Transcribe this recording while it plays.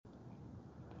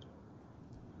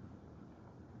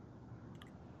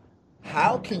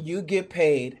How can you get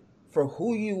paid for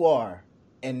who you are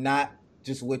and not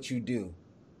just what you do?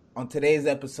 On today's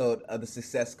episode of the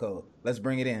Success Code, let's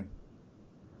bring it in.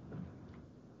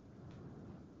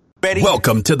 Ready?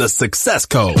 Welcome to the Success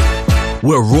Code,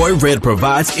 where Roy Red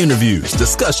provides interviews,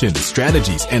 discussions,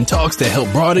 strategies, and talks to help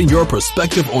broaden your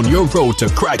perspective on your road to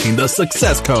cracking the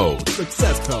Success Code.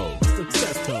 Success Code.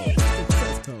 Success Code.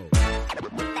 Success Code.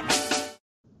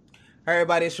 Hi,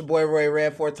 everybody. It's your boy Roy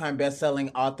Red, four-time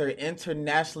best-selling author,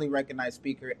 internationally recognized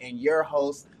speaker, and your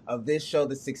host of this show,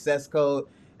 The Success Code.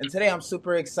 And today I'm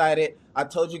super excited. I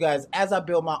told you guys, as I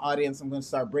build my audience, I'm going to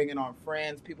start bringing on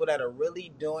friends, people that are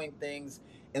really doing things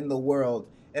in the world.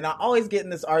 And I always get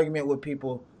in this argument with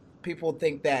people. People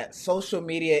think that social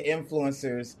media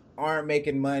influencers aren't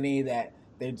making money, that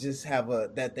they just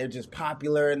that they're just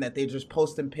popular and that they're just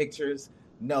posting pictures.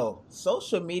 No,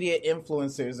 social media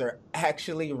influencers are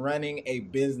actually running a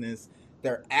business.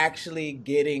 They're actually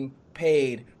getting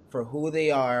paid for who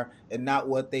they are and not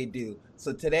what they do.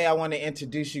 So today I want to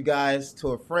introduce you guys to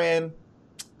a friend,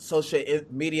 social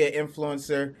media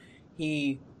influencer.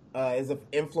 He is an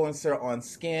influencer on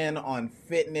skin, on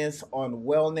fitness, on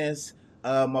wellness.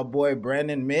 My boy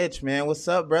Branden, Mitch, man. What's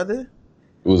up, brother?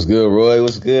 What's good, Roy?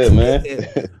 What's good, man?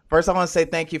 First, I want to say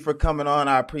thank you for coming on.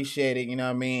 I appreciate it. You know what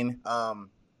I mean?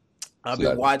 I've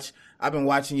been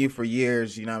watching you for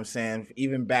years, you know what I'm saying?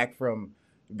 Even back from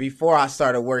before I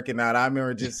started working out. I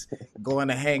remember just going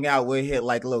to hang out. We'd hit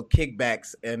like little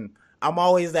kickbacks. And I'm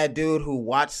always that dude who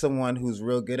watch someone who's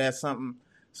real good at something.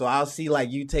 So I'll see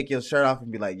like you take your shirt off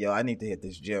and be like, yo, I need to hit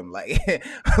this gym. Like,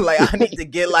 I need to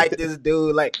get like this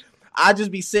dude. Like, I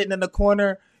just be sitting in the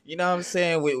corner, you know what I'm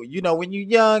saying? You know, when you're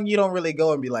young, you don't really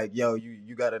go and be like, yo,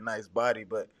 you got a nice body.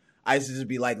 But I used to just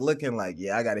be like looking like,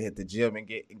 yeah, I got to hit the gym and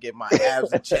get my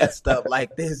abs and chest up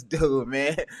like this dude,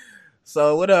 man.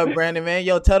 So what up, Branden, man?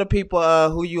 Yo, tell the people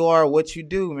who you are, what you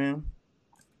do, man.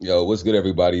 Yo, what's good,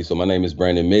 everybody? So my name is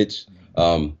Branden Mitch.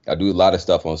 I do a lot of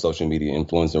stuff on social media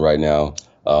influencing right now.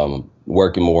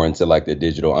 Working more into like the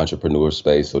digital entrepreneur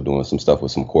space, so doing some stuff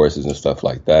with some courses and stuff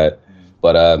like that.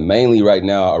 But mainly right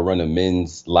now, I run a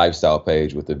men's lifestyle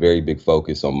page with a very big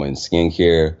focus on men's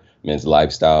skincare, men's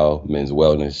lifestyle, men's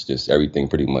wellness, just everything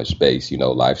pretty much based,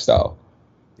 lifestyle.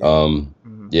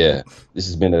 Yeah, this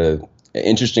has been an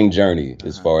interesting journey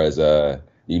as far as,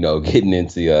 getting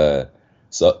into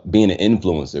being an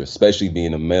influencer, especially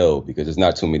being a male, because there's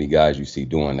not too many guys you see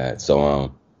doing that.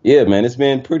 So, yeah, man, it's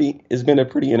been a pretty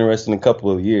interesting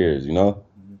couple of years, So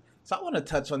I want to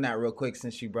touch on that real quick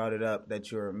since you brought it up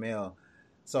that you're a male.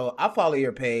 So I follow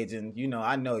your page and,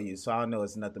 I know you, so I don't know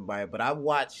it's nothing by it. But I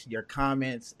watch your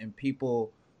comments and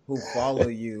people who follow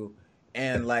you.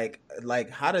 And like,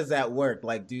 how does that work?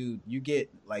 Like, dude, you get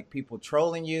like people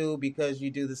trolling you because you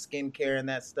do the skincare and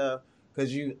that stuff?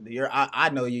 Because I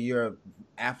know you're an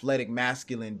athletic,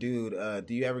 masculine dude.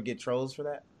 Do you ever get trolls for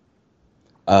that?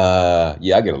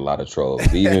 Yeah, I get a lot of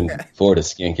trolls. Even for the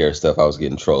skincare stuff, I was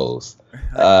getting trolls.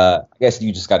 I guess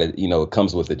you just gotta, it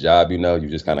comes with the job, you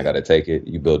just kind of gotta take it.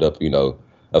 You build up,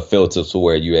 a filter to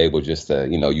where you're able just to,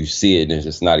 you see it and it's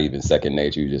just not even second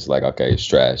nature. You're just like, okay, it's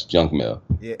trash, junk mail.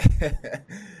 Yeah.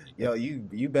 Yo,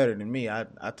 you better than me. I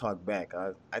talk back.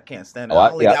 I can't stand it. I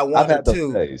only got one or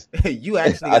two. You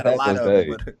actually got a lot of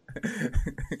them.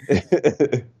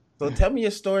 But so tell me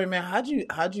your story, man.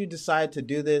 How'd you decide to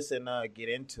do this and get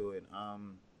into it?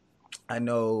 I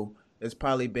know it's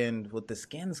probably been with the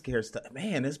skincare stuff.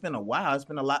 Man, it's been a while. It's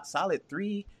been a lot solid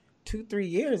 3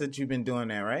 years that you've been doing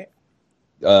that, right?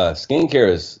 Skincare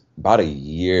is about a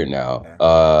year now.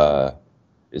 Okay.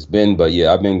 It's been, but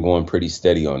yeah, I've been going pretty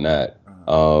steady on that.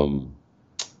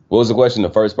 What was the question? The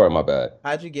first part, my bad.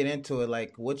 How'd you get into it?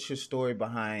 Like, what's your story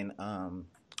behind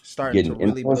starting to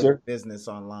really build a business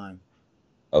online?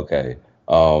 Okay.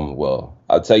 Well,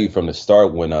 I'll tell you from the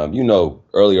start when,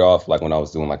 earlier off, like when I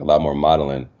was doing like a lot more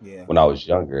modeling when I was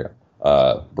younger,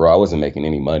 bro, I wasn't making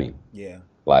any money. Yeah.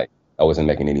 Like I wasn't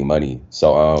making any money.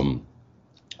 So,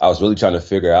 I was really trying to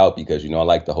figure out because, I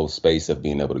like the whole space of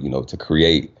being able to, to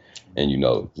create and,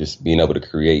 just being able to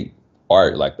create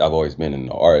art. Like I've always been in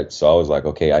the art. So I was like,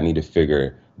 okay, I need to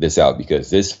figure this out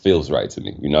because this feels right to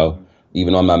me,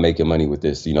 even though I'm not making money with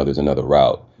this, there's another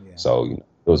route. Yeah. So,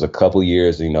 it was a couple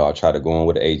years, I tried to go in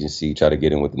with an agency, try to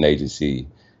get in with an agency.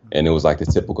 And it was like the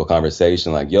typical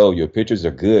conversation, like, yo, your pictures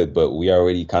are good, but we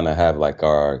already kind of have like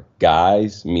our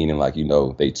guys, meaning like,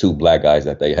 they 2 black guys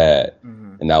that they had.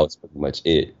 And that was pretty much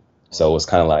it. So it's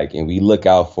kind of like, and we look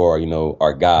out for,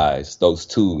 our guys, those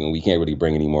 2, and we can't really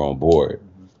bring any more on board.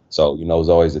 So, it was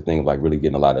always the thing of like really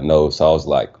getting a lot of no's. So I was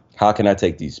like, how can I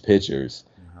take these pictures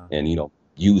and,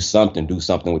 do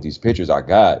something with these pictures I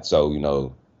got?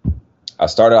 So, I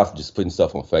started off just putting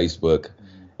stuff on Facebook,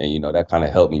 and, you know, that kind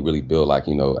of helped me really build like,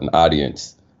 you know, an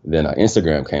audience. Then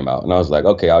Instagram came out, and I was like,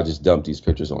 okay, I'll just dump these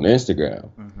pictures on Instagram.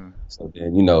 So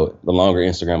then, you know, the longer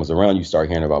Instagram was around, you start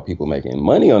hearing about people making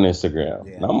money on Instagram.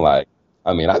 Yeah. And I'm like,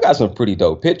 I mean, I got some pretty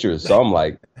dope pictures. So I'm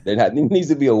like, there needs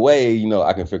to be a way, you know,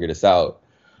 I can figure this out.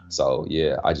 So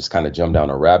yeah, I just kind of jumped down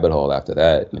a rabbit hole after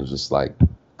that. And it was just like a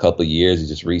couple of years of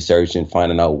just researching,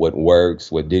 finding out what works,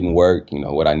 what didn't work, you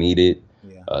know, what I needed,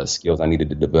 skills I needed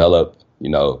to develop. You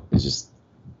know, it's just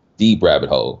deep rabbit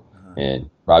hole, and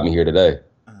brought me here today.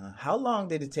 How long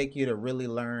did it take you to really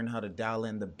learn how to dial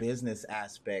in the business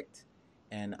aspect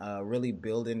and really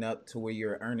building up to where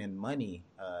you're earning money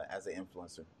as an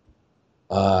influencer?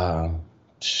 I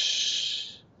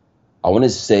want to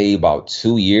say about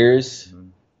 2 years,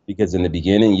 because in the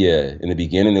beginning,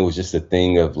 it was just a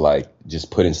thing of like just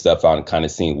putting stuff out and kind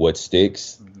of seeing what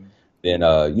sticks. Then,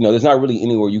 you know, there's not really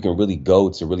anywhere you can really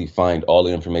go to really find all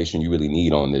the information you really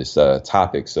need on this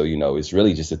topic. So, you know, it's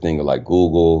really just a thing of like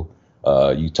Google.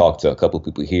 You talk to a couple of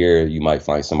people here, you might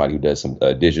find somebody who does some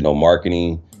digital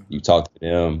marketing. You talk to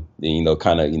them, then, you know,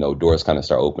 kind of, you know, doors kind of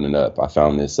start opening up. I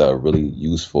found this really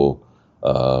useful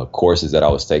courses that I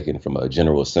was taking from a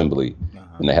General Assembly,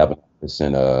 and they have an office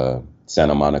in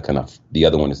Santa Monica, and the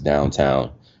other one is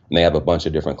downtown. And they have a bunch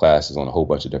of different classes on a whole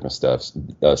bunch of different stuff,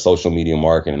 social media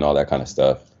marketing and all that kind of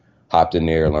stuff. Hopped in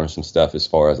there, learned some stuff as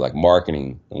far as like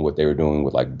marketing and what they were doing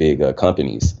with like big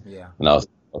companies. And I was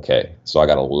okay, so I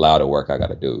got a lot of work I got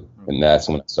to do, and that's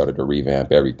when I started to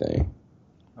revamp everything.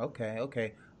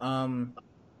 Okay.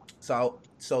 So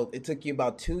it took you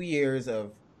about 2 years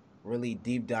of really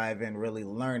deep diving, really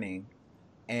learning,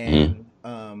 and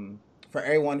for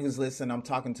everyone who's listening, I'm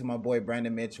talking to my boy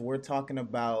Branden Mitch. We're talking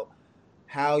about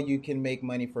how you can make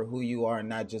money for who you are and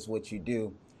not just what you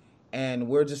do. And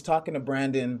we're just talking to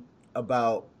Branden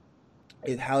about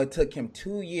how it took him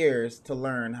 2 years to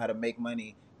learn how to make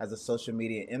money as a social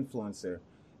media influencer.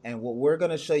 And what we're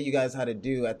going to show you guys how to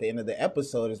do at the end of the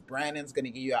episode is Branden's going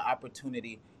to give you an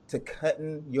opportunity to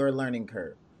cutting your learning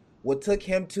curve. What took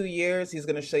him 2 years, he's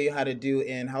going to show you how to do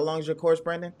in, how long is your course,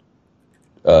 Branden?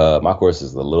 My course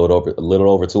is a little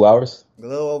over 2 hours. A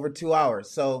little over 2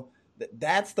 hours. So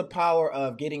that's the power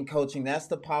of getting coaching. That's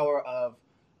the power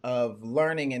of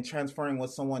learning and transferring what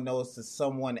someone knows to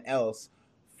someone else.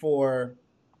 For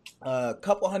a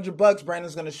couple $100,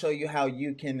 Branden's going to show you how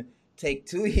you can take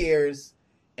 2 years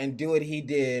and do what he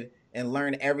did and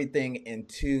learn everything in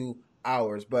 2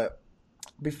 hours. But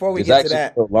before we get to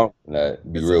that, longer than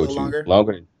that, be real with you,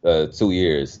 longer than 2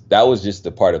 years. That was just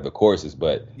a part of the courses,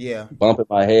 but bumping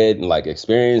my head and like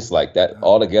experience like that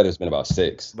all together has been about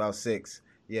 6. About 6.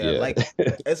 Yeah. Like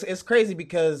it's crazy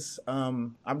because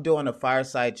I'm doing a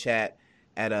fireside chat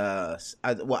at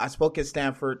I spoke at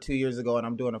Stanford 2 years ago, and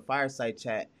I'm doing a fireside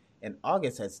chat in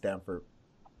August at Stanford.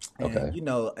 And, you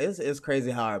know, it's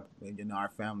crazy how our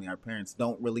family, our parents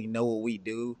don't really know what we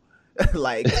do.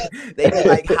 Like they be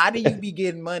like, how do you be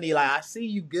getting money? Like, I see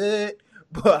you good,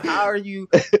 but how are you?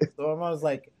 So I was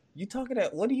like, you talking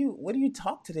at what do you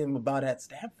talk to them about at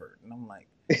Stanford? And I'm like,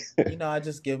 you know, I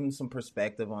just give them some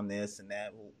perspective on this and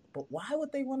that. But why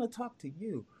would they want to talk to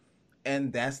you?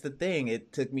 And that's the thing.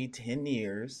 It took me 10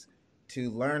 years to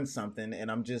learn something,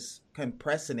 and I'm just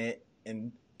compressing it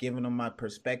and giving them my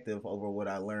perspective over what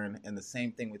I learned. And the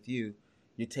same thing with you.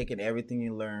 You're taking everything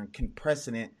you learn,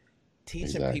 compressing it,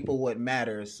 teaching people what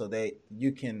matters so that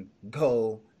you can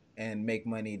go and make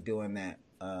money doing that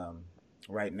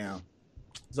right now.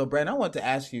 So, Brandon, I want to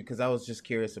ask you, because I was just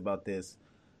curious about this.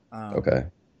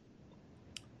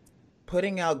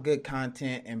 Putting out good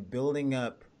content and building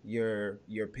up your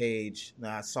page.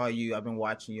 Now, I saw you. I've been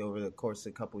watching you over the course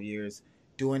of a couple of years,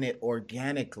 doing it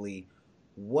organically.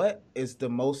 What is the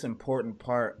most important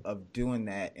part of doing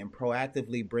that and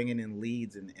proactively bringing in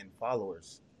leads and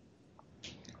followers?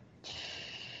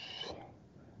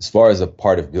 As far as a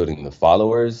part of building the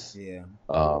followers, I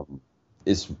don't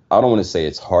want to say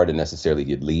it's hard to necessarily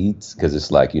get leads, because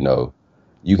it's like, you know,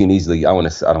 you can easily,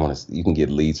 you can get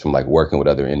leads from like working with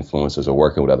other influencers or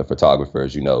working with other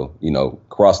photographers, you know,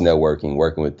 cross networking,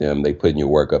 working with them, they putting your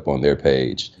work up on their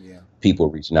page.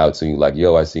 People reaching out to you like,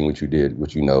 yo, I seen what you did,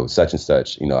 what, you know, such and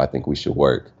such, you know, I think we should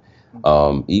work.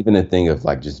 Even the thing of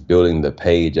like just building the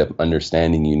page of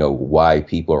understanding, you know, why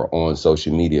people are on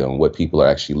social media and what people are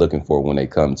actually looking for when they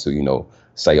come to, you know,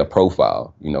 say a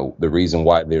profile, you know, the reason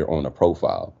why they're on a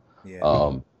profile.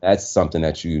 That's something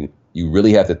that you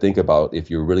really have to think about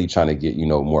if you're really trying to get, you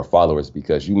know, more followers,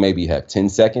 because you maybe have 10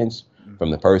 seconds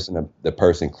from the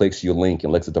person clicks your link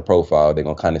and looks at the profile. They're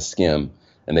going to kind of skim,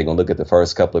 and they're going to look at the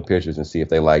first couple of pictures and see if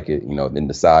they like it, you know, then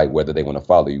decide whether they want to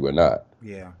follow you or not.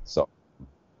 So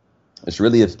it's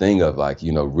really a thing of like,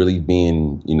 really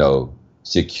being,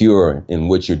 secure in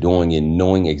what you're doing and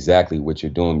knowing exactly what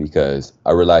you're doing, because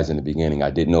I realized in the beginning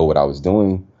I didn't know what I was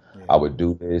doing. Yeah. I would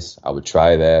do this, I would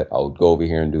try that, I would go over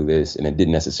here and do this, and it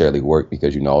didn't necessarily work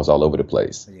because, I was all over the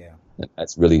place. Yeah. And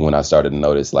that's really when I started to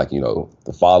notice, like,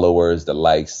 the followers, the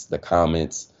likes, the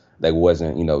comments, they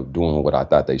wasn't, doing what I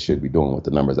thought they should be doing with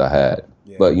the numbers I had.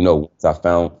 Yeah. But, once I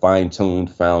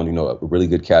fine-tuned, found, a really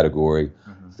good category,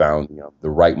 found, the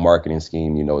right marketing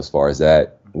scheme, as far as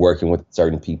that, working with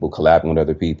certain people, collabing with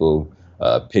other people,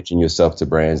 pitching yourself to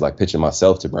brands, like pitching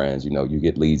myself to brands, you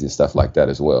get leads and stuff like that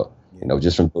as well, Yeah.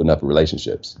 just from building up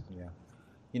relationships.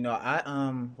 Yeah.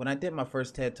 I when I did my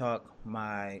first TED Talk,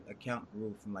 my account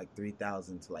grew from like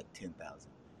 3,000 to like 10,000.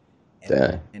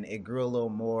 And it grew a little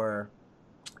more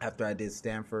after I did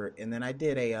Stanford. And then I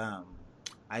did a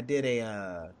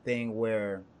thing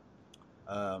where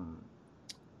some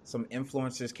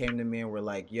influencers came to me and were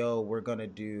like, "Yo, we're gonna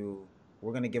give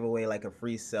away like a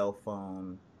free cell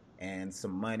phone and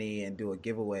some money and do a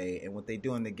giveaway." And what they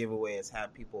do in the giveaway is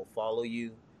have people follow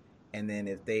you, and then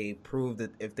if they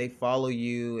follow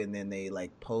you and then they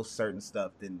like post certain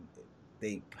stuff, then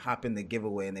they hop in the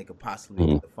giveaway and they could possibly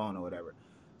get the phone or whatever.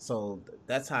 So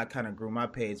that's how I kind of grew my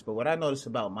page. But what I noticed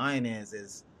about mine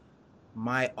is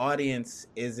my audience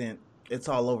it's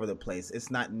all over the place.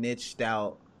 It's not niched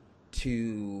out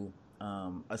to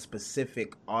a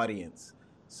specific audience.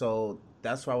 So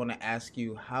that's why I want to ask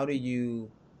you, how do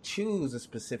you choose a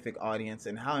specific audience,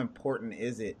 and how important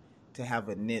is it to have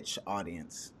a niche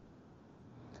audience?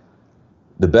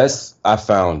 The best I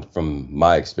found from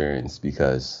my experience,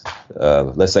 because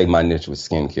let's say my niche was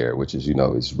skincare, which is,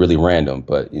 it's really random,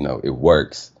 but, it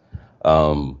works.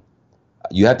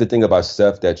 You have to think about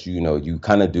stuff that, you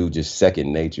kind of do just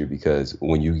second nature, because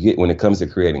when it comes to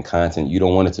creating content, you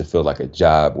don't want it to feel like a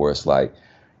job where it's like,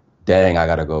 dang, I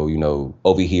got to go,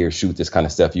 over here, shoot this kind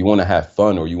of stuff. You want to have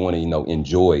fun, or you want to,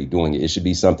 enjoy doing it. It should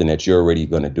be something that you're already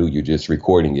going to do. You're just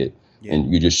recording it. Yeah.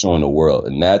 And you're just showing the world.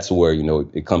 And that's where,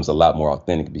 it becomes a lot more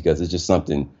authentic, because it's just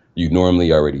something you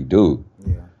normally already do.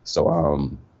 Yeah. So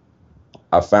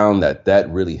I found that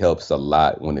really helps a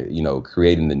lot when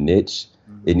creating the niche.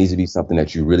 It needs to be something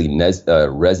that you really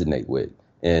resonate with.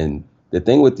 And the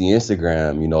thing with the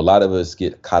Instagram, a lot of us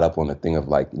get caught up on the thing of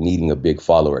like needing a big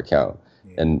follower count.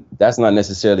 Yeah. And that's not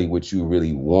necessarily what you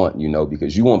really want,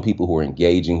 because you want people who are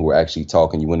engaging, who are actually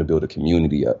talking. You want to build a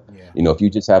community up. Yeah. If you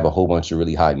just have a whole bunch of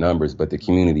really high numbers, but the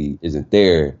community isn't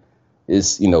there,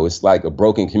 it's like a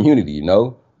broken community,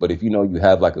 But if, you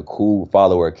have like a cool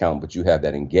follower account, but you have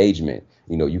that engagement,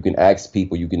 you can ask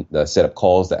people, you can set up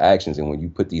calls to actions. And when you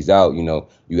put these out,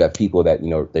 you have people that,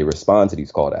 they respond to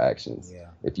these call to actions. Yeah.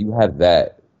 If you have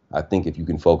that, I think if you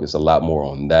can focus a lot more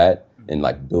on that and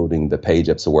like building the page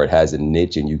up so where it has a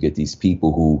niche, and you get these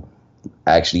people who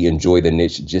actually enjoy the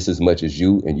niche just as much as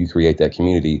you, and you create that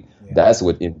community, that's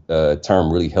what in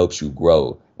term really helps you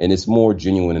grow. And it's more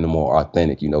genuine and more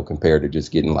authentic, compared to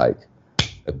just getting like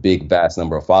a big, vast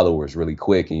number of followers really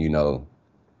quick, and,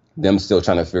 them still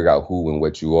trying to figure out who and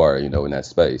what you are, in that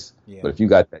space. Yeah. But if you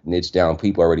got that niche down,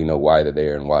 people already know why they're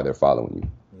there and why they're following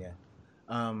you. Yeah.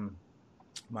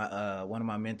 One of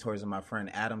my mentors and my friend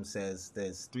Adam says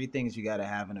there's 3 things you got to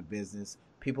have in a business.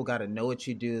 People got to know what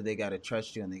you do, they got to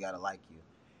trust you, and they got to like you.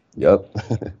 Yep.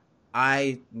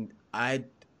 I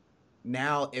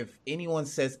now, if anyone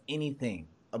says anything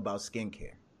about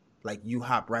skincare, like, you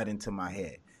hop right into my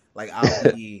head. Like,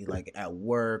 I'll be like at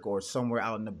work or somewhere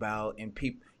out and about, and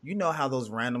people, how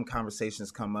those random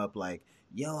conversations come up, like,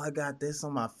 yo, I got this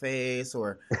on my face,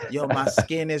 or yo, my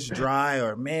skin is dry,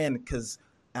 or man, because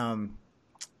I'm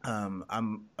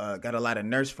got a lot of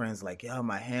nurse friends, like, yo,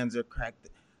 my hands are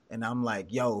cracked, and I'm like,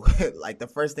 yo, like, the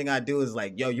first thing I do is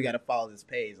like, yo, you got to follow this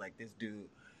page, like, this dude,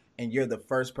 and you're the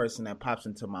first person that pops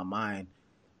into my mind.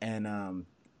 And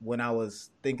when I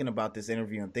was thinking about this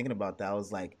interview and thinking about that, I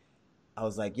was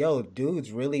like, yo,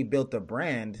 dudes really built a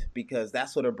brand, because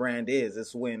that's what a brand is.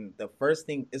 It's the first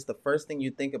thing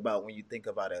you think about when you think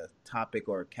about a topic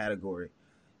or a category.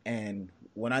 And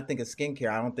when I think of skincare,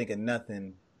 I don't think of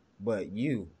nothing but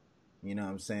you know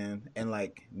what I'm saying? And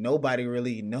like, nobody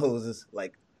really knows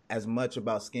like as much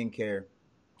about skincare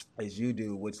as you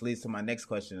do, which leads to my next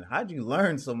question. How'd you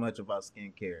learn so much about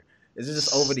skincare? Is it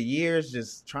just over the years,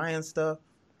 just trying stuff?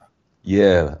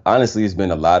 Yeah, honestly, it's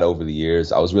been a lot over the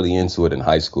years. I was really into it in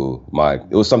high school.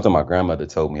 It was something my grandmother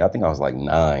told me. I think I was like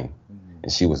 9,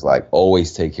 and she was like,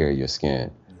 "Always take care of your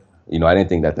skin." Yeah. I didn't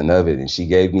think nothing of it, and she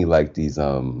gave me like these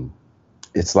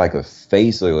it's like a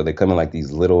face oil. They come in like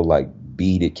these little like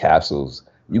beaded capsules.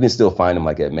 You can still find them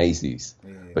like at Macy's.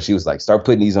 Yeah. But she was like, "Start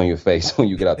putting these on your face when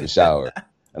you get out the shower."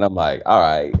 And I'm like, all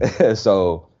right.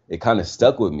 So it kind of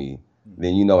stuck with me.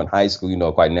 Then, in high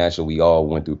school, quite natural, we all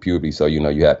went through puberty. So,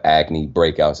 you have acne,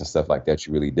 breakouts and stuff like that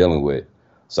you're really dealing with.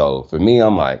 So for me,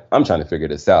 I'm like, I'm trying to figure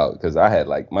this out because I had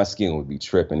like my skin would be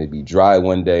tripping. It'd be dry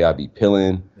one day. I'd be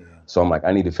peeling. Yeah. So I'm like,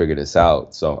 I need to figure this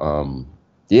out. So,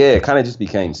 yeah, it kind of just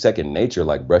became second nature,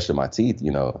 like brushing my teeth,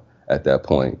 at that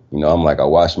point. I'm like, I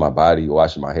wash my body,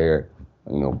 wash my hair,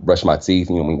 brush my teeth,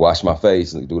 we wash my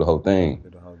face and do the whole thing. Do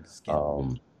the whole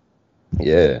skin.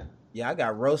 Yeah. Yeah, I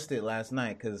got roasted last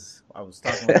night because I was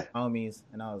talking with my homies,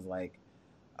 and I was like,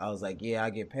 yeah, I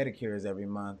get pedicures every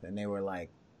month, and they were like,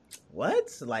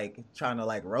 what? Like trying to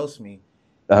like roast me,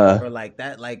 or like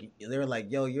that, like they were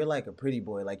like, yo, you're like a pretty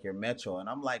boy, like you're Metro, and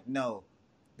I'm like, no,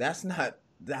 that's not.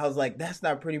 I was like, that's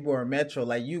not pretty boy or Metro.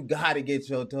 Like you got to get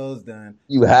your toes done.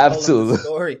 You have to.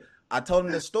 Story. I told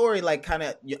him the story, like kind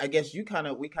of. I guess we kind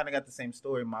of got the same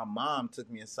story. My mom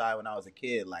took me aside when I was a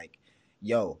kid, like,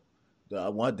 yo.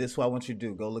 This is what I want you to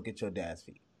do. Go look at your dad's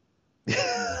feet. Like,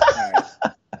 all right.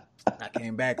 I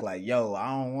came back like, yo,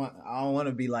 I don't want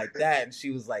to be like that. And she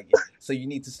was like, so you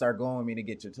need to start going with me to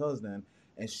get your toes done.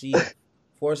 And she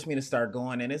forced me to start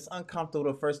going. And it's uncomfortable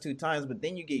the first 2 times, but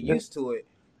then you get used to it.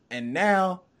 And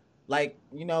now, like,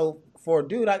 for a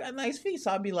dude, I got nice feet.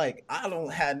 So I'd be like, I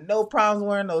don't have no problems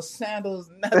wearing those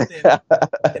sandals, nothing.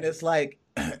 And it's like,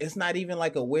 it's not even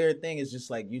like a weird thing. It's just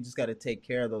like, you just got to take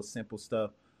care of those simple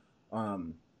stuff.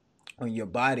 On your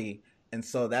body. And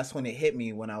so that's when it hit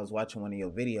me when I was watching one of your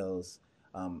videos.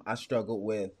 I struggled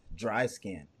with dry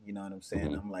skin, you know what I'm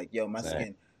saying? I'm like, yo, my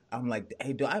skin, I'm like,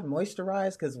 hey, do I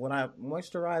moisturize? Because when I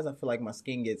moisturize, I feel like my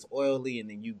skin gets oily, and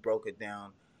then you broke it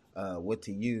down what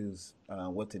to use,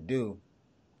 what to do.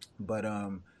 But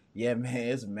yeah, man,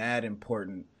 it's mad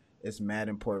important. It's mad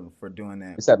important for doing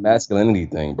that. It's that masculinity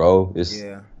thing, bro.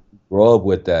 Grow up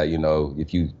with that,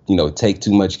 if you, take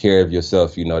too much care of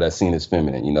yourself, that's seen as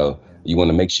feminine, You want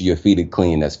to make sure your feet are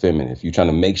clean, that's feminine. If you're trying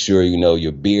to make sure,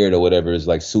 your beard or whatever is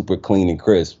like super clean and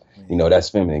crisp, that's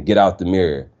feminine. Get out the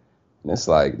mirror. And it's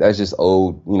like, that's just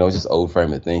old, it's just old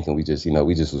frame of thinking. We just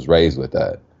was raised with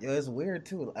that. Yeah, it's weird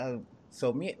too.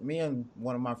 So me and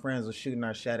one of my friends was shooting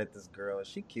our shot at this girl.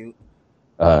 She cute.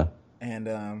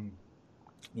 And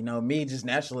me just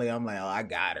naturally, I'm like, oh, I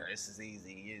got her. This is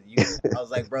easy. I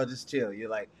was like, bro, just chill. You're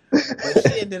like,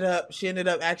 but she ended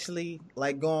up actually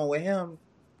like going with him.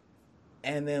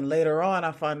 And then later on,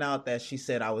 I found out that she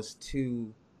said I was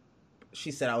too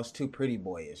pretty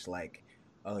boyish. Like,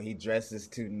 oh, he dresses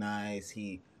too nice.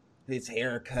 His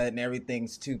haircut and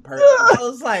everything's too perfect. I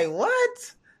was like,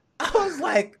 what? I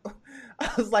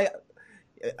was like,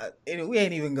 we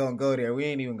ain't even gonna go there. We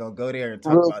ain't even gonna go there and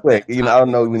talk real about quick. that. I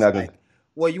don't know. We're not gonna.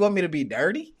 Well, you want me to be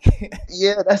dirty?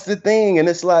 Yeah, that's the thing. And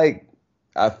it's like,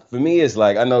 for me, it's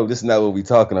like, I know this is not what we're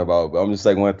talking about, but I'm just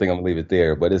like, one thing, I'm gonna leave it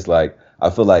there. But it's like, I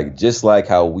feel like just like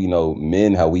how we know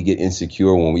men, how we get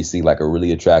insecure when we see like a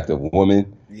really attractive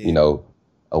woman,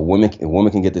 a woman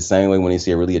can get the same way when they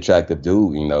see a really attractive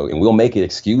dude, and we'll make it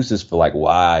excuses for like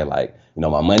why, like,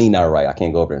 my money not right, I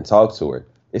can't go over and talk to her.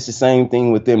 It's the same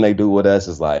thing with them. They do with us.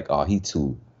 It's like, oh, he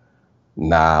too.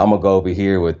 Nah, I'm gonna go over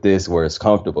here with this where it's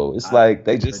comfortable. It's like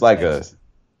they just like us.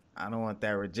 I don't want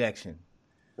that rejection.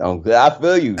 I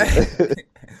feel you.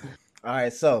 All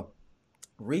right, so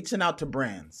reaching out to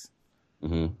brands.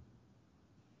 Mm-hmm.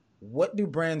 What do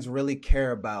brands really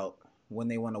care about when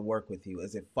they want to work with you?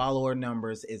 Is it follower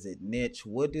numbers? Is it niche?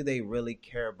 What do they really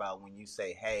care about when you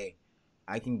say, hey,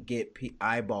 I can get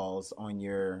eyeballs on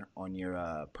your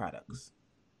products?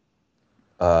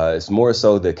 It's more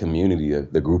so the community,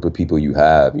 the group of people you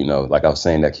have, like I was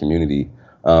saying, that community.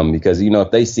 Because,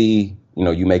 if they see,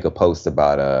 you make a post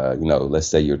about, let's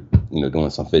say you're,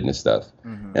 doing some fitness stuff,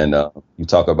 and you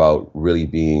talk about really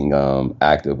being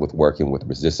active with working with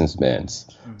resistance bands.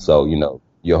 So,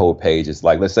 your whole page is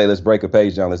like, let's break a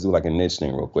page down. Let's do like a niche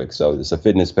thing real quick. So it's a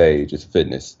fitness page. It's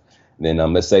fitness. And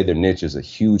then let's say their niche is a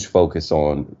huge focus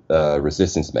on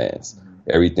resistance bands,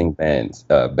 everything bands.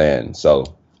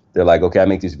 So they're like, okay, I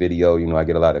make this video, I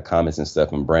get a lot of comments and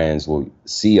stuff, and brands will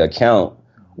see an account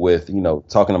with,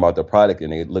 talking about the product,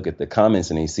 and they look at the comments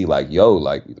and they see like, yo,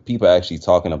 like people are actually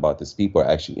talking about this. People are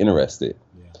actually interested.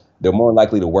 Yeah. They're more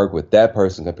likely to work with that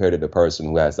person compared to the person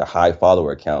who has a high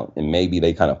follower account. And maybe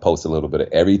they kind of post a little bit of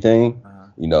everything,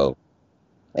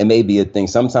 and maybe a thing.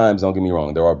 Sometimes, don't get me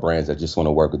wrong, there are brands that just want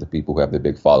to work with the people who have the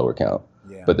big follower account.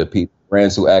 Yeah. But the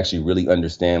brands who actually really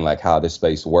understand like how this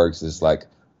space works is like,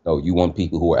 no, you want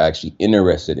people who are actually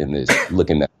interested in this,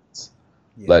 looking at this.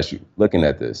 Yeah. Bless you, looking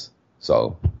at this.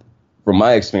 So from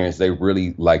my experience, they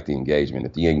really like the engagement.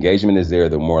 If the engagement is there,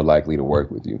 they're more likely to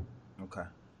work with you. Okay.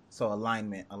 So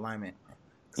alignment.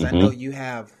 Because I know you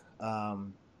have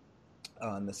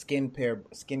on the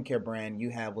skincare brand, you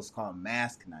have what's called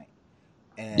Mask Night,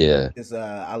 and Yeah. this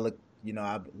I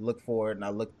look forward and I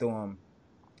look through them,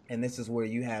 and this is where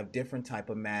you have different type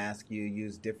of masks. You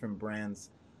use different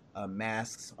brands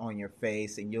masks on your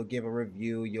face, and you'll give a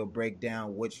review. You'll break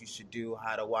down what you should do,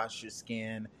 how to wash your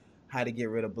skin, how to get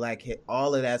rid of blackhead,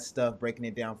 all of that stuff, breaking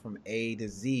it down from A to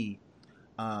Z.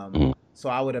 Mhm. So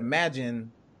I would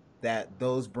imagine that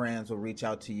those brands will reach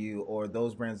out to you, or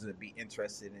those brands would be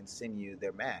interested in sending you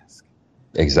their mask.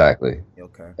 Exactly.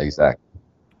 Okay. Exactly.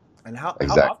 And how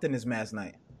Exactly. often is mask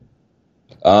night?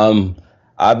 Um,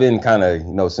 I've been kind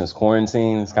of, since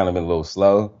quarantine, it's kind of been a little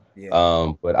slow. Yeah.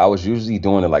 But I was usually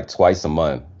doing it like twice a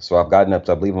month. So I've gotten up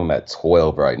to, I believe I'm at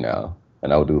 12 right now.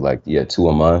 And I would do like, yeah, two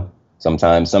a month.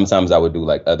 Sometimes I would do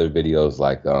like other videos,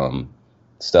 like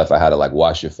stuff I had to like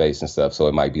wash your face and stuff. So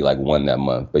it might be like one that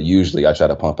month. But usually I try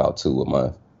to pump out two a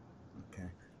month. Okay.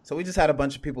 So we just had a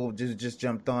bunch of people who just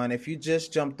jumped on. If you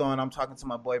just jumped on, I'm talking to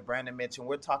my boy Branden Mitch, and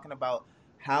we're talking about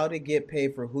how to get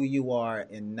paid for who you are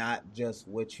and not just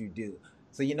what you do.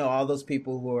 So all those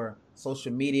people who are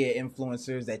social media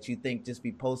influencers that you think just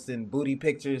be posting booty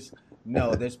pictures.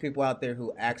 No, there's people out there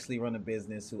who actually run a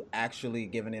business, who actually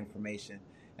giving information,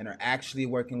 and are actually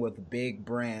working with big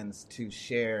brands to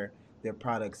share their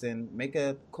products and make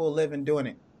a cool living doing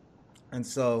it. And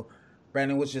so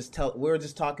Brandon was we were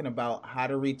just talking about how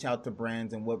to reach out to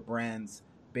brands and what brands,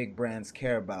 big brands,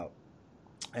 care about.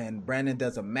 And Brandon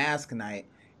does a mask night,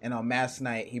 and on mask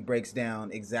night he breaks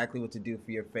down exactly what to do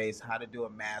for your face, how to do a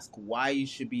mask, why you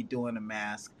should be doing a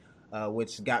mask,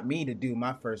 which got me to do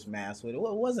my first mask. It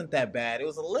wasn't that bad. It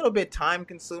was a little bit time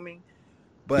consuming,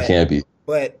 It but can't be.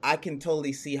 I can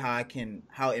totally see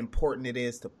how important it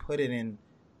is to put it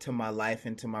into my life,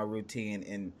 into my routine,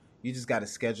 and you just got to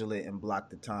schedule it and block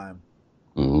the time.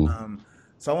 Hmm. Um,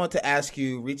 so I want to ask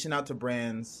you, reaching out to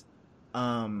brands.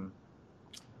 Um,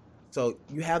 so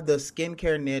you have the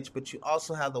skincare niche, but you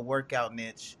also have the workout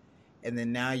niche, and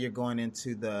then now you're going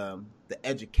into the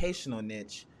educational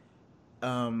niche.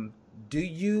 Um, do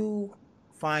you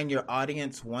find your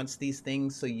audience wants these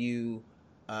things, so you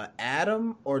add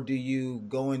them, or do you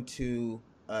go into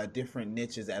different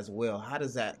niches as well? How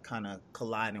does that kind of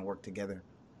collide and work together?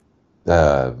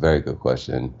 Very good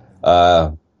question.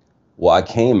 Well, I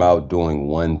came out doing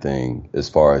one thing as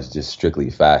far as just strictly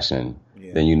fashion.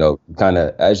 Yeah, Then, kind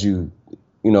of as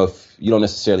if you don't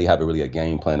necessarily have really a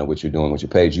game plan of what you're doing with your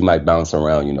page, you might bounce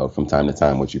around, from time to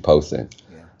time what you're posting.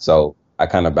 yeah, So I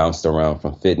kind of bounced around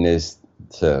from fitness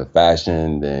to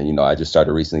fashion. Then, I just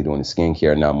started recently doing the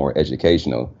skincare, now more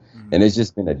educational. mm-hmm, And it's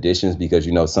just been additions because,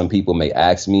 some people may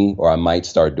ask me or I might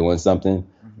start doing something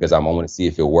mm-hmm, because I want to see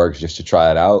if it works just to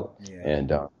try it out. yeah,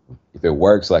 And if it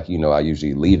works, like, I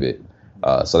usually leave it.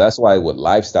 yeah, So that's why with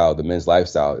lifestyle, the men's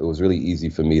lifestyle, it was really easy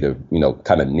for me to,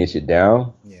 kind of niche it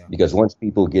down yeah, because once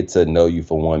people get to know you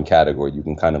for one category, you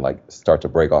can kind of like start to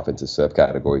break off into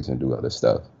subcategories and do other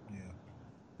stuff. yeah.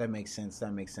 That makes sense.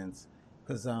 That makes sense.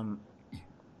 Because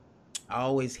I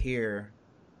always hear,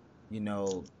 you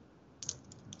know,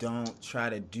 don't try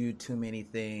to do too many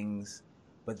things.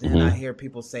 But then I Hmm. hear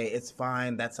people say it's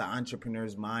fine. That's an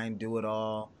entrepreneur's mind. Do it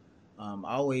all.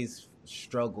 I always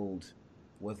struggled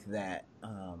with that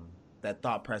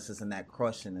thought process and that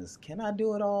question is, can I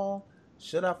do it all?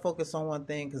 Should I focus on one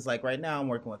thing? Because like right now I'm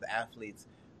working with athletes,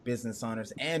 business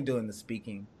owners, and doing the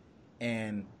speaking.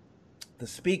 And the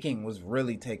speaking was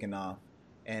really taking off,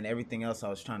 and everything else I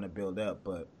was trying to build up.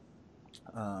 But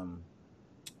um,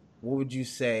 what would you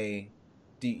say?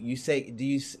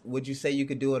 Would you say you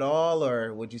could do it all,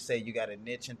 or would you say you got a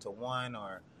niche into one,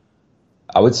 or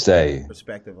I would what's your say,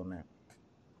 perspective on that?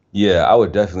 yeah, I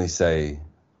would definitely say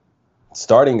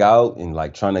starting out and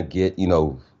like trying to get,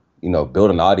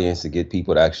 build an audience to get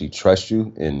people to actually trust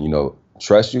you and,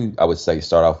 trust you. I would say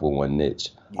start off with one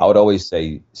niche. I Yeah, would always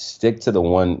say stick to the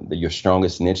one your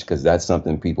strongest niche because that's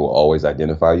something people always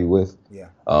identify you with. yeah,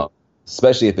 Um,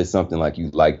 Especially if it's something like you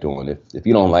like doing. If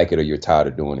you don't like it or you're tired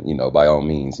of doing it, by all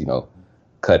means,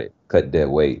 cut dead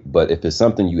weight. But if it's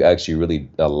something you actually really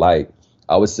like,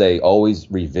 I would say always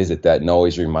revisit that and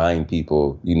always remind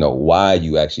people, why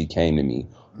you actually came to me.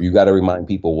 You mm-hmm. got to remind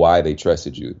people why they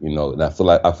trusted you, And I feel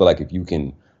like if you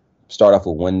can start off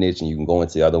with one niche and you can go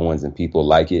into the other ones and people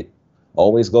like it,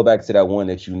 always go back to that one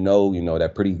that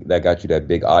that got you that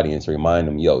big audience. Remind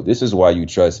them, yo, this is why you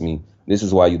trust me. This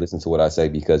is why you listen to what I say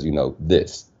because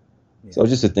this. So Yeah.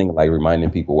 it's just a thing like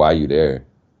reminding people why you there.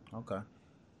 Okay.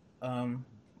 Um,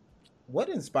 what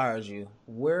inspires you?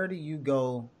 Where do you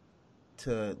go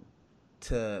to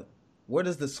to where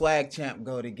does the swag champ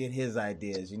go to get his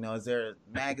ideas? Is there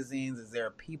magazines? Is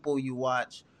there people you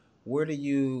watch? where do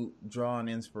you draw an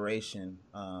inspiration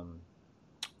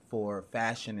for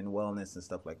fashion and wellness and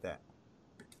stuff like that?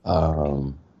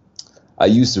 Um, I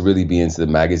used to really be into the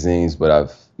magazines,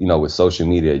 but with social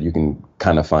media, you can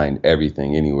kind of find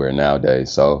everything anywhere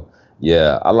nowadays. So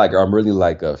yeah, I'm really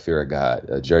like a Fear of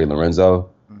God, Jerry Lorenzo.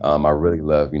 Mm-hmm. I really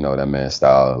love, that man's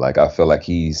style. Like, I feel like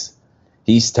he's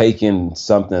taken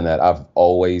something that I've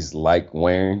always liked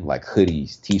wearing, like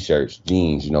hoodies, t-shirts,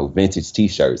 jeans, vintage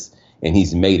t-shirts, and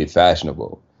he's made it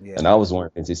fashionable. Yeah, And I was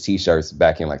wearing vintage t-shirts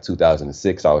back in like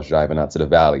 2006. I was driving out to the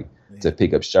valley to yeah,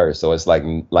 pick up shirts. So it's like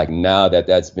now that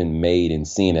that's been made and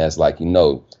seen as like,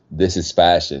 this is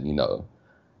fashion,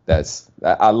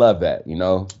 I love that,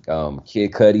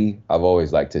 Kid Cudi, I've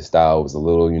always liked his style. It was a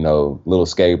little, little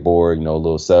skateboard, a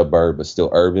little suburb, but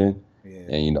still urban. yeah,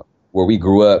 And, where we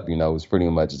grew up, it was pretty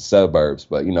much the suburbs,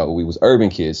 but, we was urban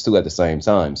kids too at the same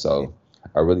time. yeah. So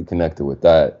I really connected with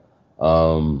that.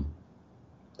 Honestly,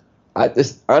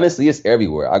 it's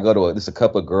everywhere. I go to there's a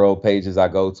couple of girl pages I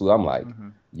go to. I'm like, Mm-hmm.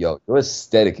 yo, your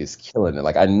aesthetic is killing it.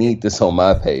 Like, I need this on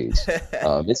my page.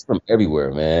 It's from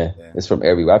everywhere, man. Yeah, It's from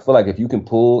everywhere. I feel like if you can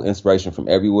pull inspiration from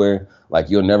everywhere, like,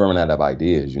 you'll never run out of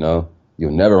ideas. You'll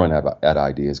never run out of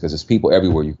ideas because there's people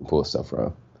everywhere you can pull stuff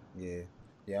from. yeah,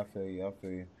 yeah. I feel you. I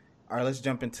feel you. All right, let's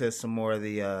jump into some more of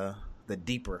the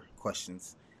deeper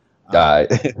questions. Um, Die.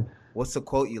 what's a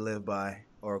quote you live by,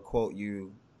 or a quote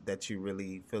that you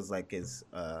really feels like is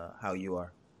how you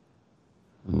are?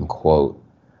 Quote.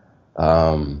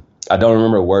 I don't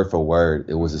remember word for word.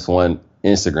 It was this one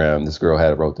Instagram. This girl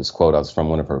had wrote this quote. I was from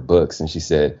one of her books, and she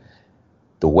said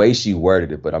the way she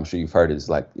worded it, but I'm sure you've heard it, is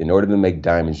like, in order to make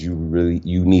diamonds, you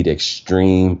need an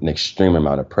extreme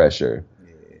amount of pressure.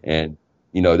 Yeah. And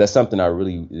that's something it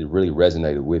really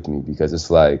resonated with me, because it's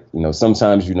like,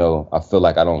 sometimes, I feel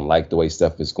like I don't like the way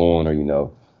stuff is going,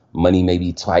 or money may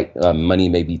be tight,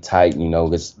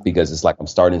 it's because it's like I'm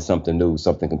starting something new,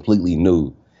 something completely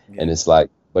new. Yeah. And it's like,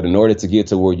 but in order to get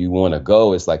to where you want to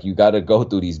go, it's like you got to go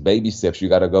through these baby steps. You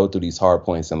got to go through these hard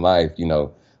points in life,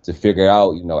 to figure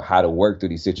out, how to work through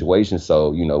these situations.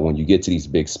 So, when you get to these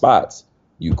big spots,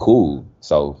 you cool.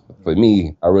 So for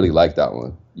me, I really like that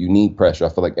one. You need pressure. I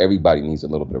feel like everybody needs a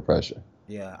little bit of pressure.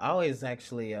 Yeah, I always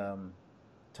actually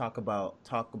talk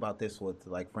about this with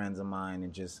like friends of mine,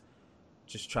 and just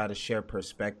try to share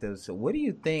perspectives. So what do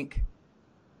you think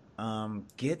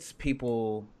gets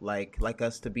people like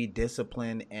us to be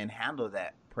disciplined and handle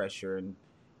that pressure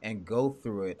and go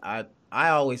through it? I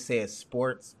always say it's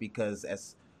sports, because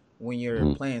as when you're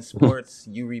Mhm. playing sports,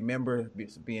 you remember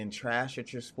being trash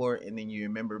at your sport, and then you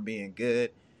remember being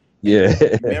good, and Yeah.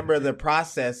 you remember the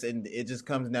process, and it just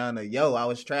comes down to, yo, I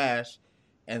was trash,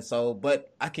 and so,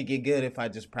 but I could get good if I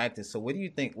just practice. So what do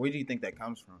you think? Where do you think that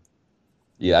comes from?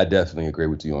 Yeah, I definitely agree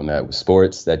with you on that. With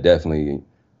sports, that definitely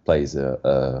plays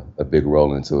a big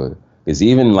role into it. Because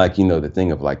even like, the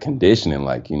thing of like conditioning,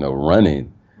 like,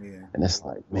 running, Yeah. and it's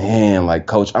like, man, like,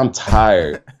 coach, I'm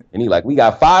tired. And he like, we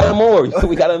got 5 more.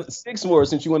 We got 6 more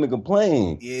since you want to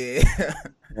complain. Yeah.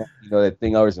 That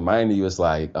thing always reminded you, it's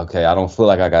like, okay, I don't feel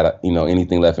like I got,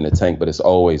 anything left in the tank, but it's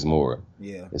always more.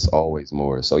 Yeah. It's always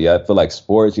more. So yeah, I feel like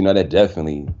sports, that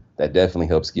definitely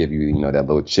helps give you, that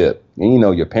little chip. And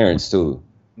your parents too.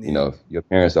 Yeah. If your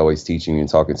parents always teaching you and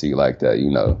talking to you like that,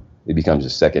 it becomes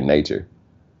just second nature.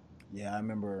 Yeah, I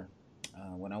remember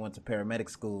when I went to paramedic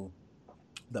school,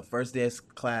 the first day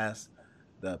of class,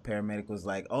 the paramedic was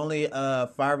like, only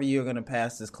 5 of you are gonna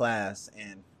pass this class,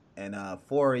 and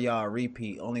 4 of y'all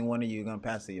repeat. Only one of you are gonna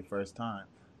pass it your first time.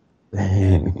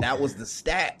 And that was the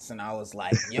stats, and I was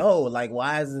like, yo, like,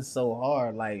 why is this so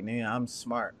hard? Like, man, I'm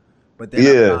smart. But then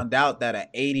I Yeah. found out that an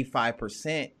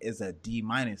 85% is a D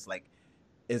minus, like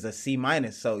is a C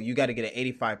minus. So you got to get an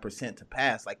 85% to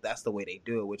pass. Like, that's the way they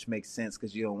do it, which makes sense,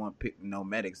 because you don't want no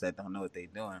medics that don't know what they're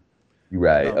doing.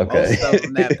 Right. So most of Okay.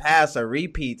 them that pass are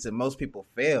repeats, and most people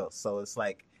fail. So it's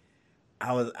like,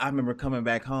 I remember coming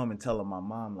back home and telling my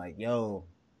mom, like, yo,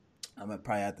 I'm gonna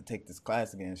probably have to take this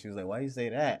class again. She was like, why you say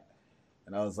that?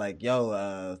 And I was like,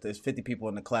 yo, there's 50 people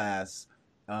in the class.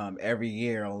 Every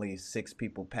year, only 6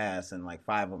 people pass, and like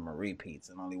 5 of them are repeats,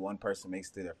 and only one person makes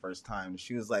it their first time. And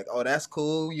she was like, "Oh, that's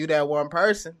cool. You that one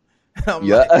person." And I'm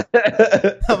like,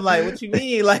 Yeah. I'm like, what you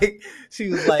mean? Like, she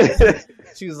was like,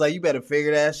 you better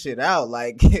figure that shit out.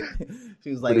 Like,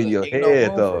 she was Put like, in your ain't no head room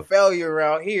for though. failure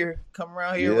around here. Come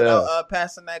around here without Yeah.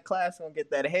 passing that class, gonna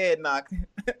get that head knock.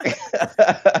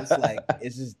 It's like,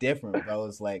 it's just different, bro.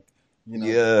 It's like, just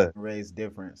Yeah. raised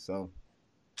different. So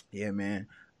yeah, man.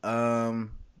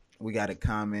 Um, we got a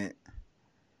comment.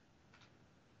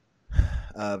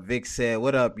 Vic said,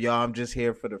 "What up, y'all? I'm just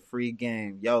here for the free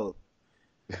game, yo."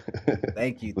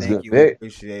 Thank you, What's thank good, you. We Vic?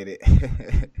 appreciate it.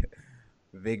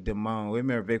 Vic Damone. We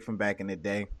remember Vic from back in the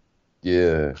day.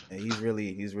 Yeah. And he's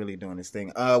really doing his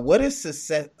thing. What is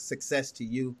success to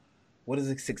you? What is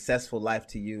a successful life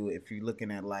to you? If you're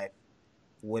looking at life,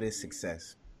 what is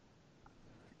success?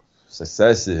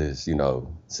 Success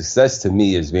to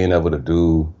me is being able to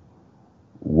do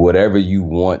whatever you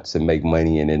want to make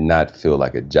money and it not feel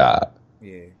like a job.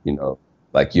 Yeah, You know,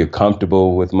 like you're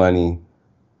comfortable with money,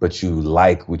 but you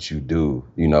like what you do.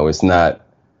 It's not,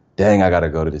 dang, I gotta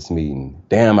go to this meeting.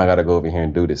 Damn, I gotta go over here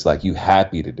and do this. Like you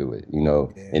happy to do it, yeah,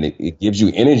 and it gives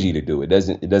you energy to do it.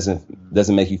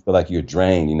 Doesn't make you feel like you're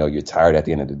drained, you're tired at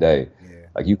the end of the day. yeah.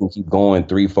 Like you can keep going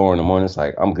 3, 4 in the morning. It's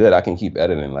like, I'm good. I can keep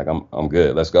editing. Like I'm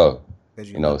good. Let's go. Because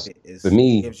you You love know, it. for It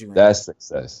me, gives you energy. that's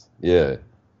success. Yeah.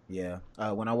 Yeah.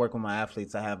 When I work with my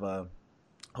athletes, I have a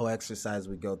whole exercise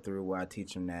we go through where I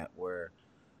teach them that, where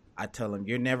I tell them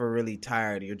you're never really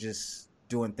tired. You're just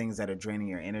doing things that are draining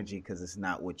your energy because it's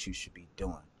not what you should be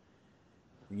doing.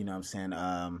 You know what I'm saying?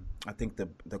 I think the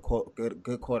quote,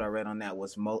 good quote I read on that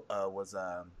was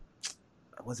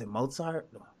it Mozart?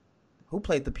 Who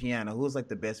played the piano? Who was like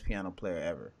the best piano player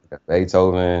ever?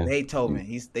 Beethoven.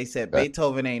 Beethoven. They said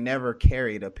Beethoven ain't never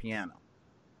carried a piano.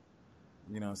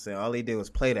 You know what I'm saying? All he did was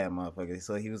play that motherfucker.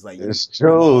 So he was like, you It's do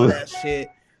all true. that shit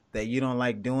that you don't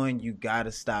like doing, you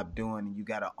gotta stop doing, and you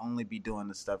gotta only be doing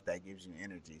the stuff that gives you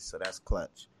energy. So that's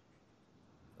clutch.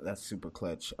 That's super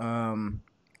clutch.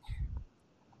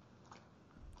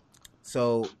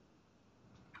 So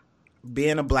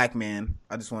being a black man,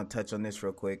 I just want to touch on this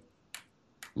real quick.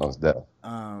 Most definitely.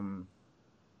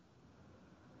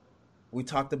 We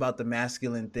talked about the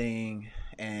masculine thing,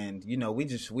 and we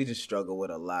just struggle with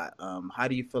a lot. How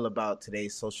do you feel about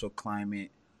today's social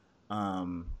climate?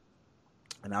 Um,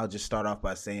 and I'll just start off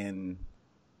by saying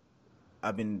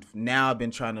I've been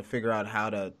trying to figure out how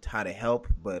to help,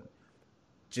 but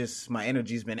just my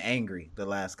energy's been angry the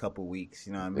last couple weeks.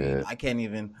 You know what I mean? Yeah. I can't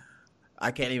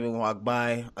even walk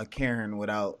by a Karen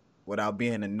without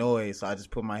being annoyed. So I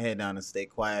just put my head down and stay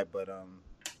quiet. But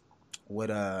what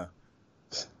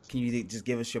can you just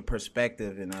give us your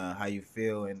perspective and how you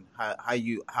feel and how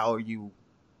are you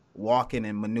walking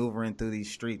and maneuvering through these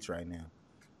streets right now?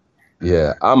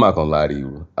 Yeah, I'm not gonna lie to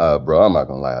you, bro. I'm not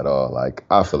gonna lie at all. Like,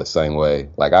 I feel the same way.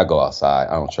 Like, I go outside,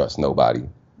 I don't trust nobody.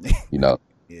 You know,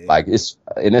 Yeah, like it's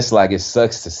like it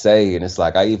sucks to say, and it's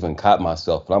like I even caught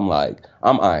myself, but I'm like,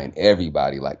 I'm eyeing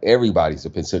everybody. Like, everybody's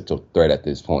a potential threat at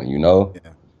this point.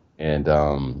 yeah, And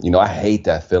I hate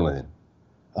that feeling.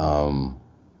 Um,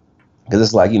 because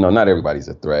it's like, not everybody's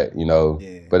a threat.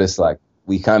 yeah. But it's like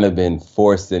we kind of been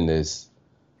forced in this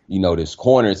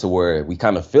corner to where we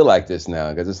kind of feel like this now,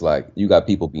 because it's like you got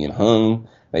people being hung.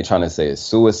 They trying to say it's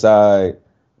suicide.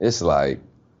 It's like,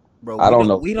 Bro, I we don't don't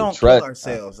know we who to don't kill trust.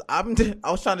 ourselves. I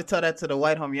was trying to tell that to the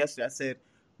white home yesterday. I said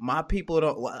my people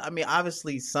don't. Well, I mean,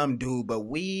 obviously some do, but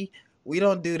we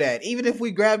don't do that. Even if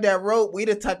we grab that rope, we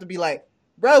the type to be like,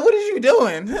 bro, what is you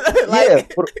doing? Yeah,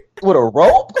 like, with a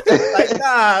rope. like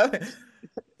nah.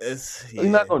 It's We're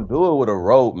yeah, not gonna do it with a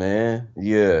rope, man.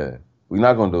 Yeah, we're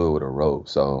not gonna do it with a rope.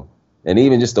 So, and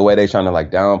even just the way they trying to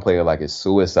like downplay it, like it's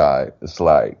suicide. It's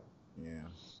like,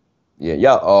 yeah,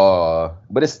 yeah,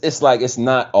 but it's like it's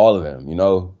not all of them.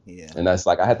 yeah, And that's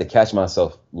like I had to catch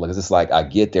myself because it's like I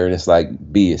get there and it's like,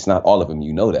 it's not all of them.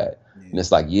 You know that, and yeah.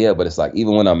 it's like, yeah, but it's like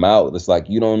even when I'm out, it's like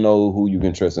you don't know who you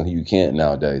can trust and who you can't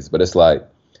nowadays. But it's like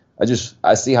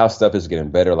I see how stuff is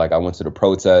getting better. Like I went to the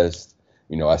protest.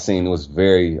 I seen it was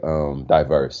very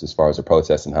diverse as far as the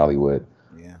protest in Hollywood.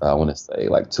 Yeah, I want to say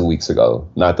like 2 weeks ago,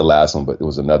 not the last one, but it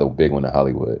was another big one in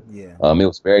Hollywood. yeah, It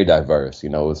was very diverse. It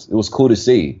was cool to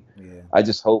see. yeah, I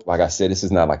just hope, like I said, this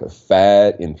is not like a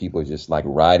fad and people just like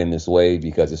riding this wave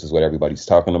because this is what everybody's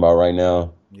talking about right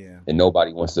now. yeah. And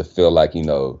nobody wants to feel like, they're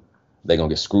going to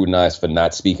get scrutinized for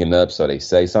not speaking up. So they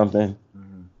say something.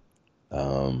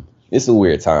 Hmm. It's a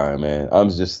weird time, man. I'm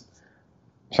just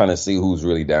trying to see who's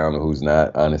really down and who's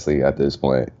not, honestly, at this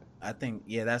point. I think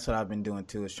that's what I've been doing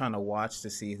too. Is trying to watch to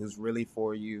see who's really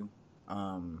for you.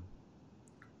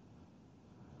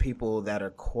 People that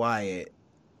are quiet.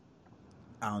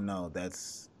 I don't know.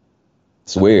 It's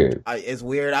weird. It's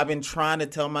weird. I've been trying to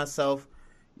tell myself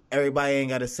everybody ain't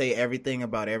got to say everything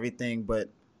about everything, but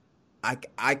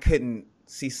I couldn't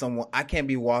see someone. I can't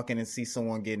be walking and see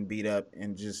someone getting beat up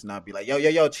and just not be like, yo, yo,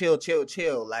 yo, chill, chill,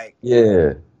 chill. Like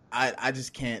Yeah. I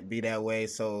just can't be that way.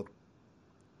 So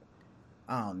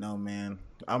I don't know, man.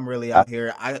 I'm really I, out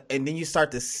here. And then you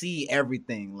start to see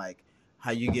everything, like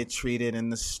how you get treated in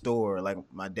the store. Like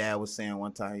my dad was saying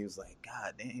one time, he was like,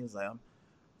 God damn, he was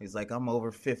like, I'm over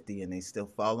 50 and they still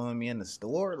following me in the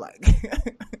store. Like,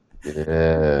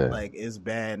 Yeah. Like it's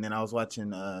bad. And then I was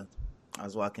watching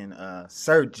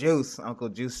Sir Juice, Uncle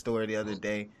Juice story the other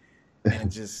day,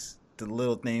 and just the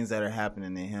little things that are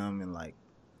happening to him, and like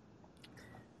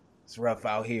it's rough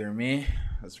out here, man.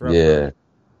 It's rough out Yeah,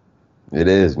 it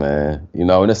is, man.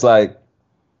 And it's like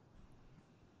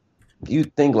you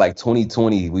think like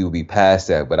 2020 we would be past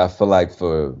that, but I feel like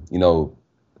I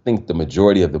think the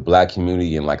majority of the black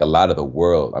community and like a lot of the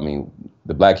world, I mean,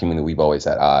 the black community we've always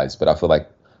had eyes, but I feel like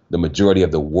the majority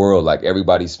of the world, like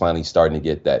everybody's finally starting to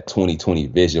get that 2020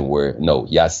 vision where no,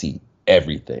 y'all see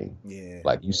everything. Yeah.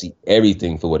 Like you see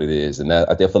everything for what it is. And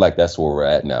I feel like that's where we're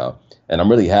at now. And I'm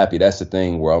really happy. That's the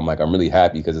thing where I'm really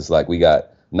happy because it's like we got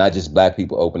not just black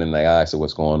people opening their eyes to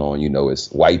what's going on,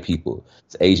 it's white people,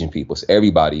 it's Asian people, it's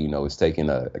everybody, is taking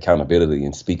accountability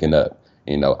and speaking up.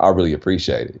 I really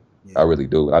appreciate it. Yeah. I really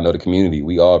do. I know the community,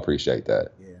 we all appreciate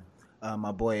that. Yeah.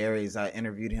 My boy Aries, I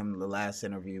interviewed him the last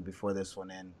interview before this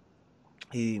one, and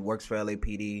he works for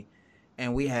LAPD.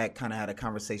 And we had a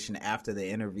conversation after the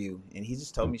interview, and he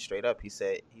just told me straight up. He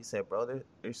said, bro,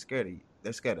 they're scared of you.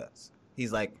 They're scared of us.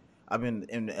 He's like, I've been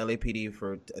in the LAPD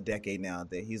for a decade now.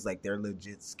 That he's like, they're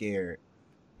legit scared.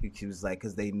 He was like,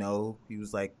 because they know. He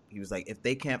was like, if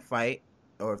they can't fight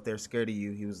or if they're scared of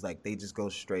you, he was like, they just go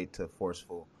straight to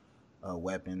forceful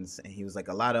weapons. And he was like,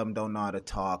 a lot of them don't know how to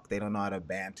talk. They don't know how to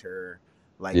banter.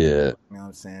 Like, yeah, you know what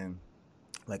I'm saying?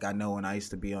 Like, I know when I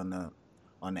used to be on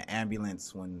the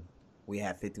ambulance when we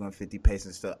had 5150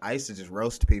 patients stuff, I used to just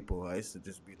roast people. I used to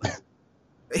just be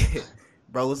like,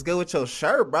 bro, what's good with your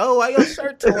shirt, bro? Why your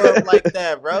shirt tore up like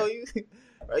that, bro?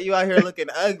 You out here looking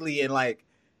ugly, and like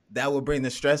that would bring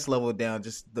the stress level down,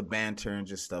 just the banter and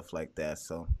just stuff like that.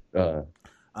 So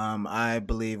I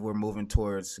believe we're moving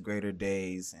towards greater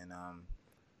days, and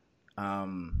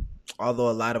although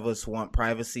a lot of us want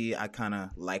privacy, I kind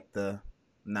of like the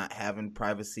not having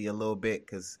privacy a little bit,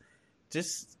 because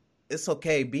just it's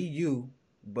okay, be you,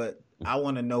 but I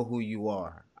want to know who you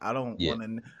are. I don't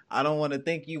want to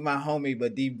think you my homie,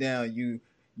 but deep down you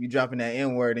dropping that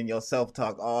N-word in your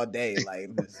self-talk all day, like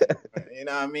you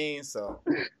know what I mean? So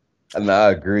and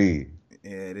I agree.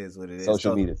 Yeah, it is what it is.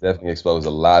 Social media definitely exposed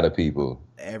a lot of people.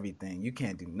 Everything. You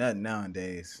can't do nothing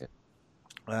nowadays.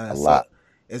 A lot.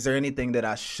 Is there anything that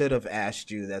I should have asked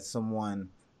you that someone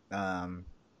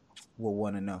will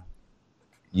want to know?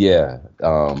 Yeah,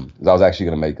 I was actually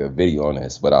going to make a video on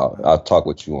this, but I'll talk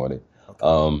with you on it.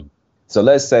 Okay. So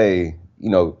let's say,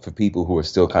 for people who are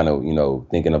still kind of,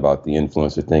 thinking about the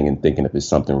influencer thing and thinking if it's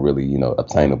something really,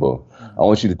 obtainable, I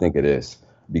want you to think of this,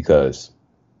 because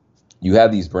you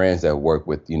have these brands that work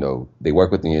with, they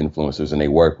work with the influencers, and they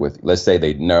work with, let's say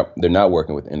they're not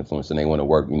working with the influencer and they want to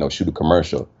work, shoot a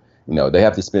commercial. They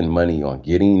have to spend money on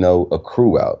getting, a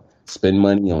crew out, spend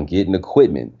money on getting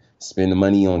equipment, spend the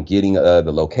money on getting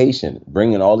the location,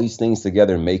 bringing all these things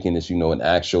together and making this, an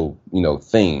actual,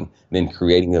 thing, then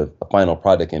creating a final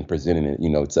product and presenting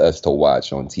it, to us to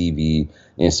watch on TV,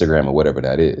 Instagram, or whatever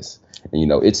that is.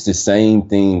 And, it's the same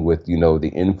thing with, the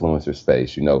influencer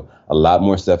space. A lot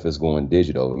more stuff is going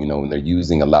digital, and they're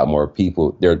using a lot more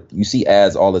people. You see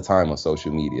ads all the time on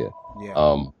social media.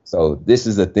 Yeah. So this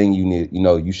is a thing you need,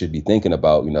 you should be thinking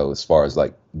about, as far as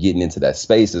like getting into that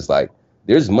space. It's like,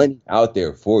 there's money out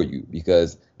there for you,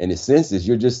 because in a sense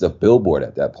you're just a billboard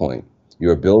at that point.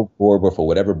 You're a billboard for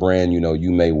whatever brand,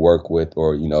 you may work with,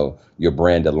 or, your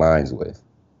brand aligns with.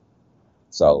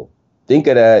 So think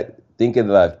of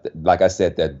that, like I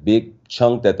said, that big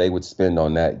chunk that they would spend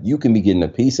on that, you can be getting a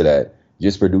piece of that,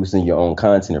 just producing your own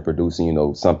content or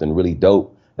producing, something really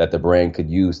dope that the brand could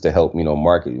use to help,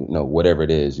 market, whatever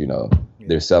it is,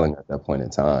 they're selling at that point in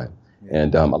time. Yeah.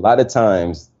 And a lot of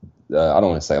times, I don't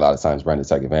want to say a lot of times brands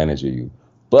take advantage of you,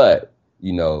 but,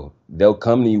 they'll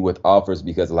come to you with offers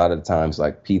because a lot of the times,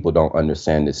 like, people don't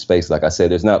understand this space. Like I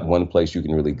said, there's not one place you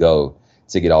can really go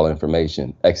to get all the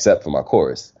information, except for my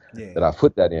course that I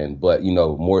put that in. But,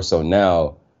 more so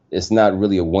now, it's not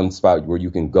really a one spot where you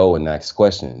can go and ask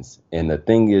questions. And the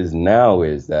thing is now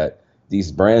is that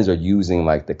these brands are using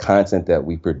like the content that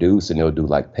we produce, and they'll do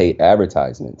like paid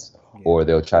advertisements, or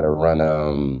they'll try to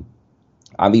run,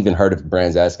 I've even heard of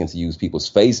brands asking to use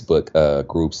people's Facebook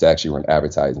groups to actually run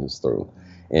advertisements through.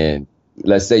 And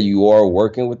let's say you are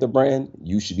working with the brand,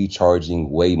 you should be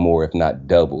charging way more, if not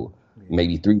double,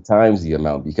 maybe 3 times the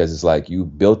amount, because it's like you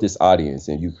built this audience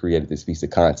and you created this piece of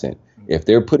content. If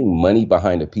they're putting money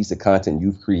behind a piece of content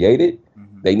you've created,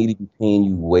 they need to be paying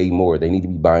you way more. They need to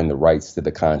be buying the rights to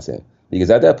the content, because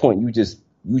at that point you just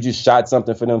shot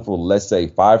something for them for, let's say,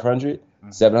 $500,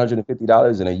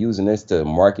 $750, and they're using this to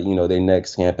market, their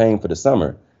next campaign for the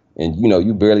summer. And,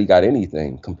 you barely got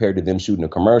anything compared to them shooting a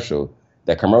commercial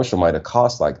that commercial might have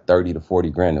cost like 30 to 40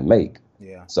 grand to make.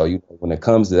 Yeah. So when it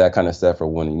comes to that kind of stuff, or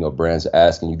when brands are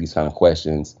asking you these kind of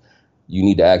questions, you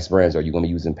need to ask brands: are you going to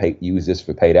use this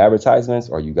for paid advertisements,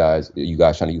 or are you guys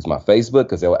trying to use my Facebook?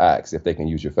 Because they'll ask if they can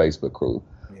use your Facebook crew.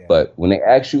 Yeah. But when they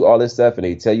ask you all this stuff and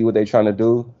they tell you what they're trying to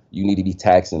do, you need to be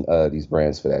taxing these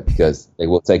brands for that, because they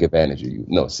will take advantage of you.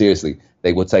 No, seriously,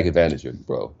 they will take advantage of you,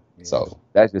 bro. Yeah. So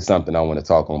that's just something I want to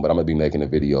talk on, but I'm going to be making a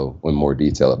video in more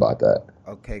detail about that.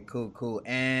 Okay, cool.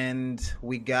 And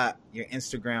we got your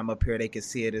Instagram up here. They can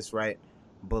see it. It's right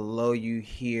below you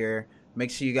here.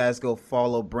 Make sure you guys go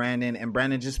follow Branden. And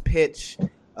Branden, just pitch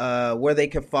where they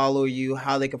can follow you,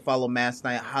 how they can follow Mass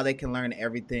Night, how they can learn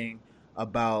everything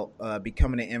about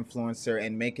becoming an influencer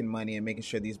and making money and making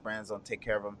sure these brands don't take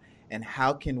care of them. And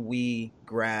how can we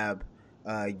grab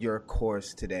your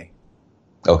course today?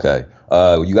 Okay.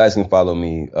 You guys can follow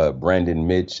me, Branden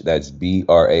Mitch. That's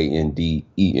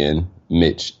Branden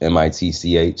Mitch,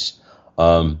 Mitch.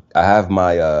 I have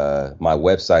my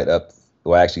website up.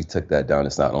 Well, I actually took that down.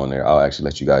 It's not on there. I'll actually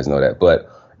let you guys know that. But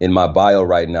in my bio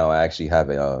right now, I actually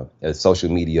have a social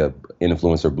media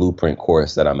influencer blueprint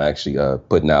course that I'm actually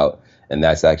putting out. And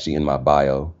that's actually in my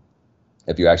bio.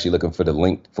 If you're actually looking for the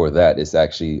link for that, it's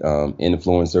actually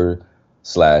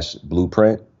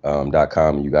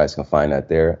influencer/blueprint.com. You guys can find that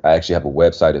there. I actually have a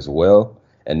website as well,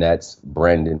 and that's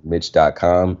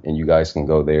brandenmitch.com. And you guys can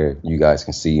go there. You guys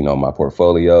can see, my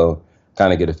portfolio,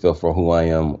 kind of get a feel for who I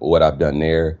am, what I've done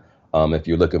there. If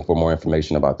you're looking for more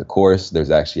information about the course,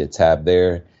 there's actually a tab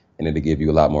there, and it'll give you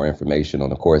a lot more information on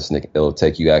the course, and it'll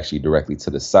take you actually directly to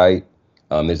the site.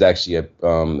 There's actually a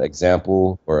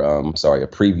example, or a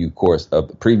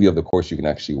preview of the course you can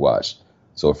actually watch.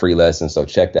 So a free lesson. So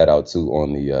check that out too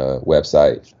on the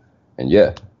website. And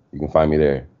yeah, you can find me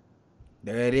there.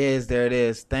 There it is.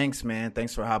 Thanks, man.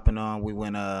 Thanks for hopping on. We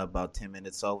went about 10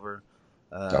 minutes over.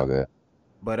 All good.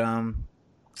 But I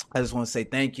just want to say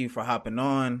thank you for hopping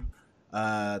on.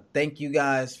 Thank you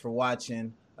guys for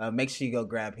watching. Make sure you go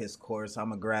grab his course. I'm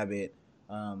gonna grab it.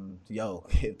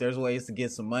 If there's ways to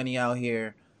get some money out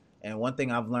here, and one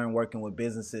thing I've learned working with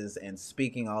businesses and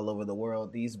speaking all over the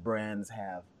world, these brands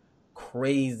have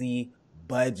crazy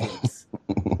budgets.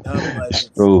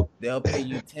 True. They'll pay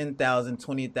you $10,000,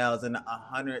 $20,000,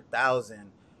 $100,000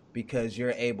 because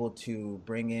you're able to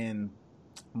bring in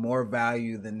more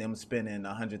value than them spending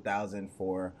 $100,000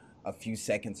 for a few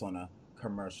seconds on a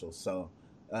commercial. So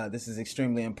this is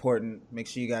extremely important. Make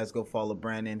sure you guys go follow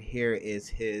Branden. Here is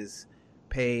his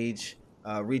page.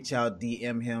 Reach out,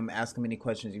 DM him, ask him any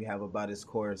questions you have about his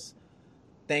course.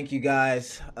 Thank you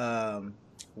guys.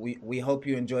 We hope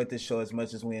you enjoyed this show as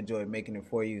much as we enjoyed making it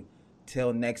for you.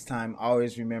 Till next time,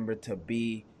 always remember to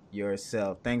be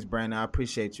yourself. Thanks, Branden. I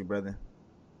appreciate you, brother.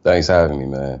 Thanks for having me,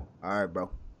 man. All right, bro.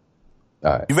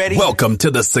 All right. You ready? Welcome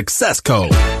to the Success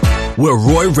Code, where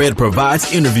Roy Red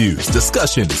provides interviews,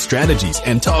 discussions, strategies,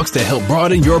 and talks to help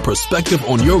broaden your perspective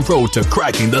on your road to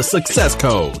cracking the Success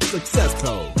Code. Success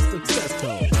Code. Success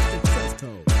Code.